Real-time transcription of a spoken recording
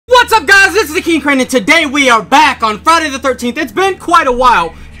guys, it's the King Crane, and today we are back on Friday the 13th. It's been quite a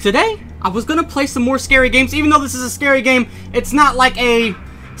while. Today, I was gonna play some more scary games. Even though this is a scary game, it's not like a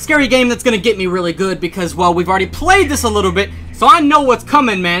scary game that's gonna get me really good because, well, we've already played this a little bit, so I know what's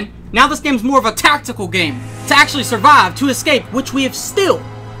coming, man. Now this game's more of a tactical game to actually survive, to escape, which we have still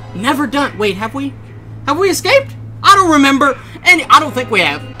never done. Wait, have we? Have we escaped? I don't remember. And I don't think we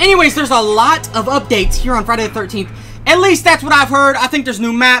have. Anyways, there's a lot of updates here on Friday the 13th. At least that's what I've heard. I think there's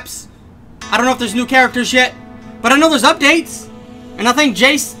new maps. I don't know if there's new characters yet, but I know there's updates. And I think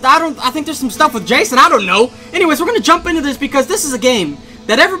Jace, I think there's some stuff with Jason, I don't know. Anyways, we're gonna jump into this because this is a game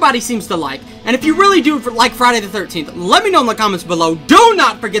that everybody seems to like. And if you really do like Friday the 13th, let me know in the comments below. Do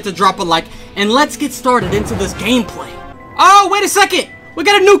not forget to drop a like, and let's get started into this gameplay. Oh, wait a second. We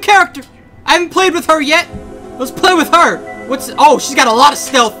got a new character. I haven't played with her yet. Let's play with her. Oh, she's got a lot of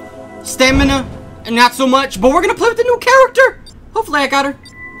stealth. Stamina, and not so much. But we're gonna play with the new character. Hopefully I got her.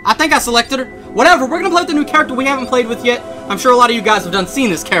 I think I selected her. Whatever, we're gonna play with the new character we haven't played with yet. I'm sure a lot of you guys have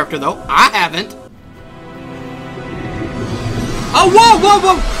seen this character though. I haven't. Oh, whoa, whoa,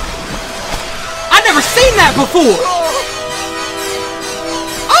 whoa! I've never seen that before!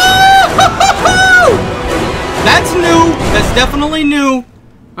 Oh! That's new. That's definitely new.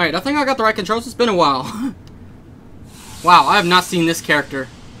 Alright, I think I got the right controls. It's been a while. Wow, I have not seen this character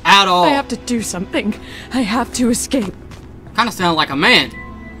at all. I have to do something. I have to escape. Kind of sound like a man.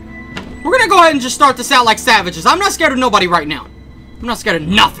 We're gonna go ahead and just start this out like savages. I'm not scared of nobody right now. I'm not scared of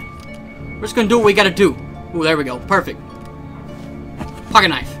nothing. We're just gonna do what we gotta do. Ooh, there we go. Perfect. Pocket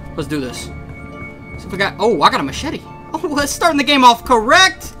knife. Let's do this. So we got. Oh, I got a machete. Oh, let's starting the game off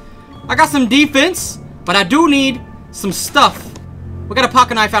correct. I got some defense, but I do need some stuff. We got a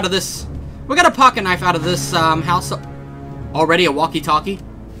pocket knife out of this. We got a pocket knife out of this house. Already a walkie-talkie.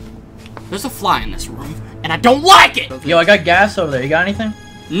 There's a fly in this room, and I don't like it. Yo, I got gas over there. You got anything?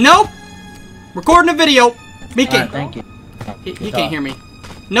 Nope. Recording a video. Speaking. Right, thank you. He can't hear me.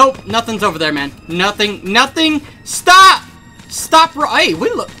 Nope, nothing's over there, man. Nothing. Nothing. Stop. Stop. Hey, we're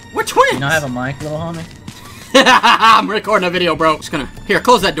twins. You not have a mic, little homie? I'm recording a video, bro. Just gonna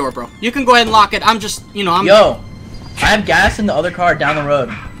close that door, bro. You can go ahead and lock it. I'm just, you know, Yo, I have gas in the other car down the road.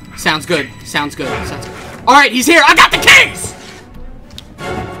 Sounds good. Sounds good. Sounds good. All right, he's here. I got the keys.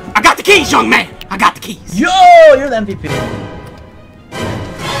 I got the keys, young man. I got the keys. Yo, you're the MVP.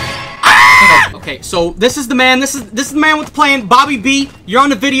 Ah! Okay, so this is the man. This is the man with the plan, Bobby B. You're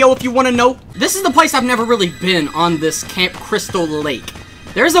on the video if you want to know. This is the place I've never really been on this Camp Crystal Lake.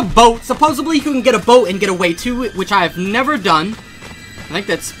 There's a boat. Supposedly you can get a boat and get away to it, which I have never done. I think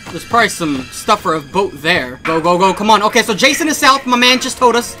there's probably some stuff for a boat there. Go, go, go. Come on. Okay, so Jason is south. My man just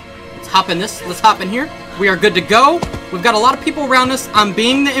told us. Let's hop in this. Let's hop in here. We are good to go. We've got a lot of people around us. I'm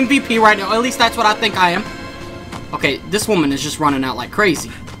being the MVP right now. At least that's what I think I am. Okay, this woman is just running out like crazy.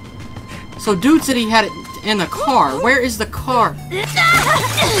 So dude said he had it in the car. Where is the car?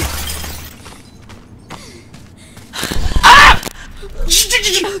 Ah!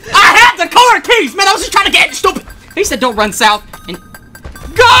 I had the car keys, man. I was just trying to get stupid. He said don't run south and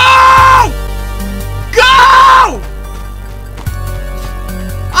go! Go!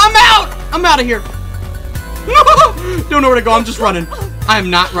 I'm out! I'm out of here. Don't know where to go. I'm just running. I am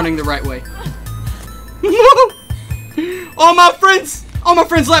not running the right way. All my friends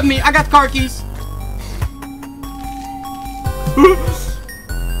left me. I got the car keys.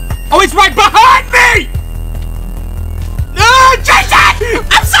 Oh, it's right behind me! No, Jason!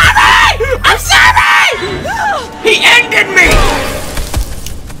 I'm sorry! I'm sorry! He ended me!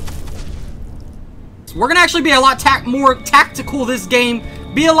 We're gonna actually be a lot more tactical this game.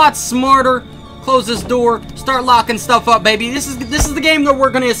 Be a lot smarter. Close this door. Start locking stuff up, baby. This is the game that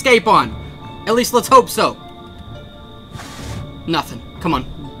we're gonna escape on. At least let's hope so. Nothing. Come on,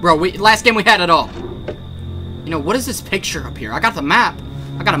 bro. Last game we had it all. You know what is this picture up here? I got the map.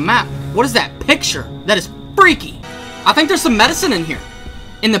 I got a map. What is that picture? That is freaky. I think there's some medicine in here.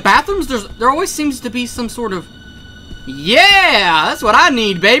 In the bathrooms, there always seems to be some sort of. Yeah, that's what I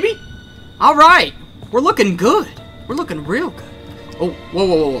need, baby. All right, we're looking good. We're looking real good. Oh, whoa,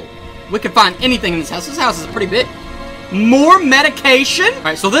 whoa, whoa, whoa. We can find anything in this house. This house is pretty big. More medication. All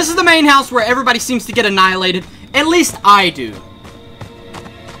right, so this is the main house where everybody seems to get annihilated. At least I do.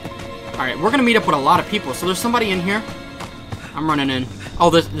 All right, we're gonna meet up with a lot of people. So there's somebody in here. I'm running in. Oh,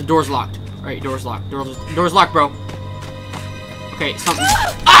 the door's locked. All right, door's locked. Door's locked, bro. Okay, something.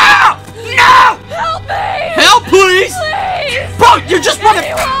 Ah! No! Help me! Help, please! Please! Bro, you're just running.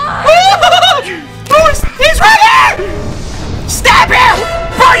 He's right here! Stab him!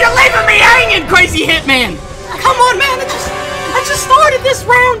 Bro, you're leaving me hanging, crazy hitman! Come on, man! I just started this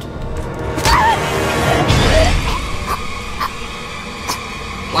round.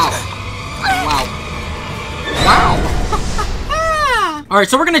 Wow. Alright,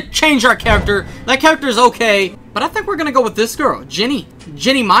 so we're gonna change our character. That character is okay, but I think we're gonna go with this girl, Jenny.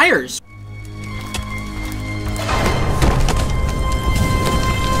 Jenny Myers.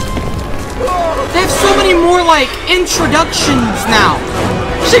 They have so many more, like, introductions now.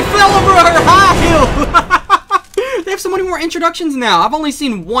 She fell over her high heel. They have so many more introductions now. I've only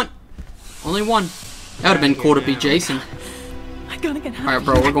seen one. Only one. That would have been cool to be Jason. I gotta get out. Alright,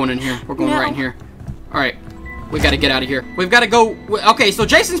 bro, we're going in here. We're going right in here. Alright, we gotta get out of here. We've gotta go. Okay, so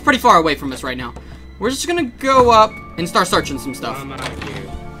Jason's pretty far away from us right now. We're just gonna go up and start searching some stuff.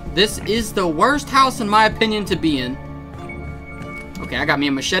 This is the worst house, in my opinion, to be in. Okay, I got me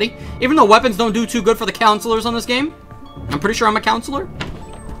a machete. Even though weapons don't do too good for the counselors on this game, I'm pretty sure I'm a counselor.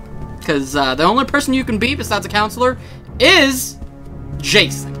 Because the only person you can be besides a counselor is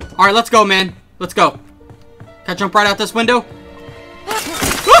Jason. Alright, let's go, man. Let's go. Can I jump right out this window?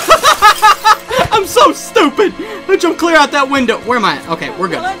 I'm so stupid. I jumped clear out that window. Where am I at? Okay, we're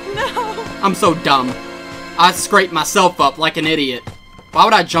good. No. I'm so dumb. I scraped myself up like an idiot. Why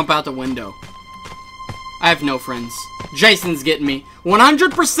would I jump out the window? I have no friends. Jason's getting me.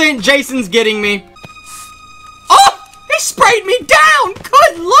 100% Jason's getting me. Oh! He sprayed me down!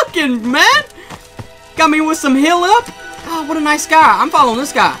 Good looking, man! Got me with some heal up. Oh, what a nice guy. I'm following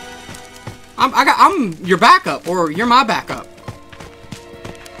this guy. I'm your backup, or you're my backup.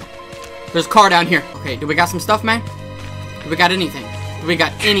 There's a car down here. Okay, do we got some stuff, man? Do we got anything? Do we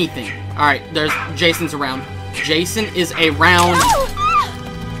got anything? Alright, there's Jason's around. Jason is around.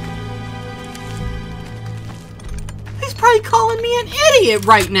 He's probably calling me an idiot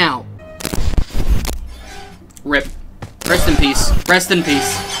right now. Rip. Rest in peace. Rest in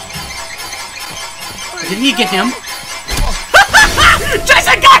peace. Did he get him?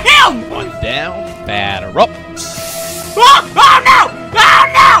 Jason got him! One's down, batter up. Oh no! Oh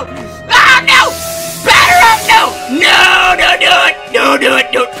no! Oh no! Batter up! No! No! Don't do it! Don't do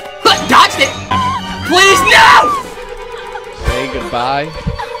it! Don't. Dodged it! Please no! Say goodbye.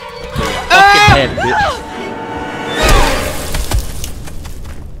 Fucking head, bitch.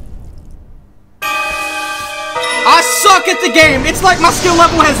 I suck at the game. It's like my skill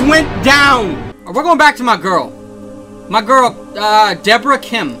level has went down. We're going back to my girl. My girl, Deborah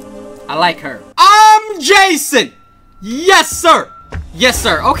Kim. I like her. I'm Jason. Yes, sir. Yes,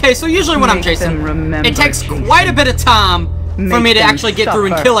 sir. Okay, so usually when I'm Jason, it takes quite a bit of time for me to actually get through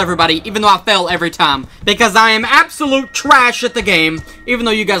and kill everybody, even though I fail every time. Because I am absolute trash at the game, even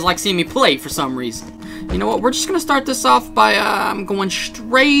though you guys like seeing me play for some reason. You know what? We're just going to start this off by, I'm going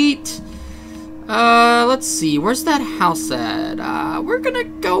straight. Let's see. Where's that house at? We're going to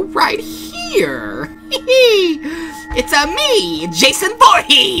go right here. It's me, Jason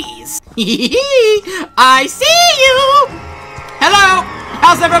Voorhees. I see you. Hello.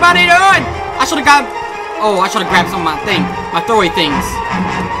 How's everybody doing? I should have got... Oh, I should have grabbed some of my throwy things.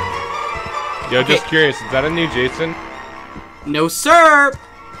 Yo, just curious, is that a new Jason? No, sir.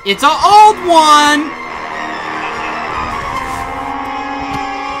 It's an old one.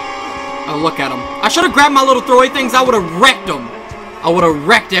 Oh, look at him. I should have grabbed my little throwy things. I would have wrecked them. I would have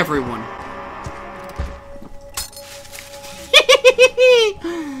wrecked everyone.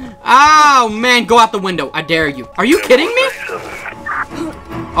 Oh, man. Go out the window. I dare you. Are you kidding me?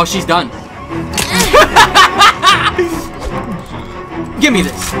 Oh, she's done. Give me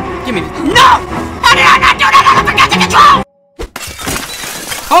this. Give me this. No! How did I not do that? I forgot to control!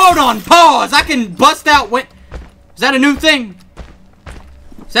 Hold on. Pause. I can bust out when... Is that a new thing?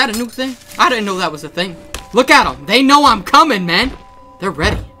 Is that a new thing? I didn't know that was a thing. Look at them. They know I'm coming, man. They're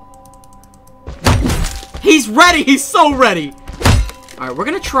ready. He's ready. He's so ready. Alright, we're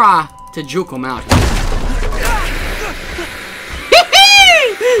gonna try to juke him out.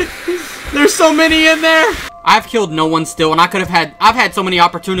 There's so many in there. I've killed no one still, and I've had so many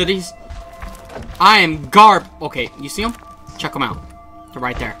opportunities. I am garb. Okay, you see them? Check them out. They're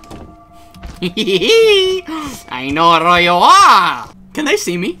right there. I know where you are. Can they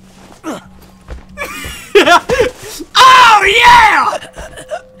see me? Oh, yeah!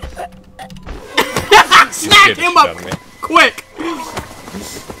 Smack him up quick.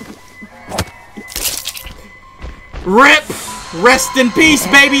 Rip. Rest in peace,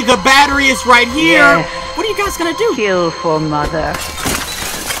 baby. The battery is right here. Yeah. What are you guys gonna do? Kill for mother.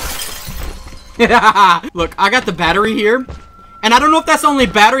 Look, I got the battery here. And I don't know if that's the only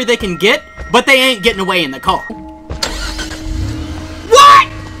battery they can get, but they ain't getting away in the car. What?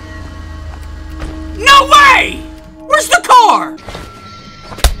 No way! Where's the car?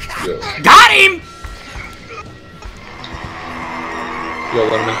 Yeah. Got him! Yo,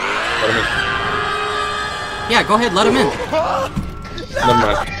 let him in. Let him in. Yeah, go ahead, let him in. Never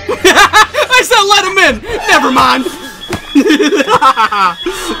mind. I said let him in! Never mind.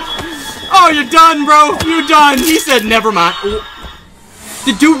 Oh, you're done, bro. You're done. He said, never mind.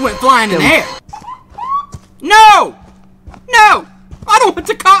 The dude went flying in the air. No! No! I don't want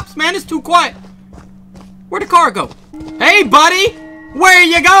the cops, man. It's too quiet. Where'd the car go? Hey, buddy! Where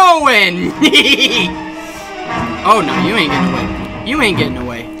you going? Oh, no. You ain't getting away. You ain't getting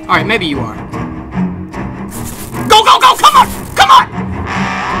away. Alright, maybe you are. Go, go, go! Come on! Come on!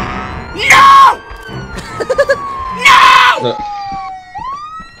 No! No!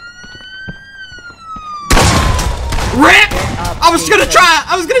 Rip! I was gonna try!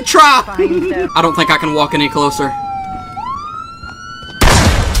 I was gonna try! I don't think I can walk any closer.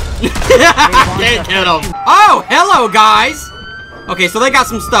 I can't get him. Oh, hello, guys! Okay, so they got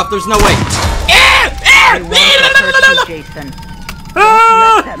some stuff. There's no way.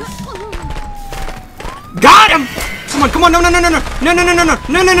 Got him! Come on, come on, no, no, no, no, no, no, no, no, no, no,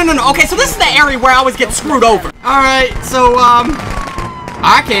 no, no, no, no. Okay, so this is the area where I always get screwed over. Alright, so,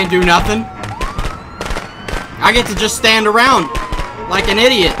 I can't do nothing. I get to just stand around like an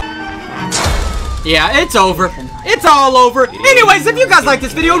idiot. Yeah, it's over. It's all over. Anyways, if you guys like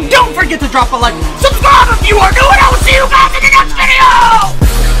this video, don't forget to drop a like. Subscribe if you are new, and I will see you guys in the next video!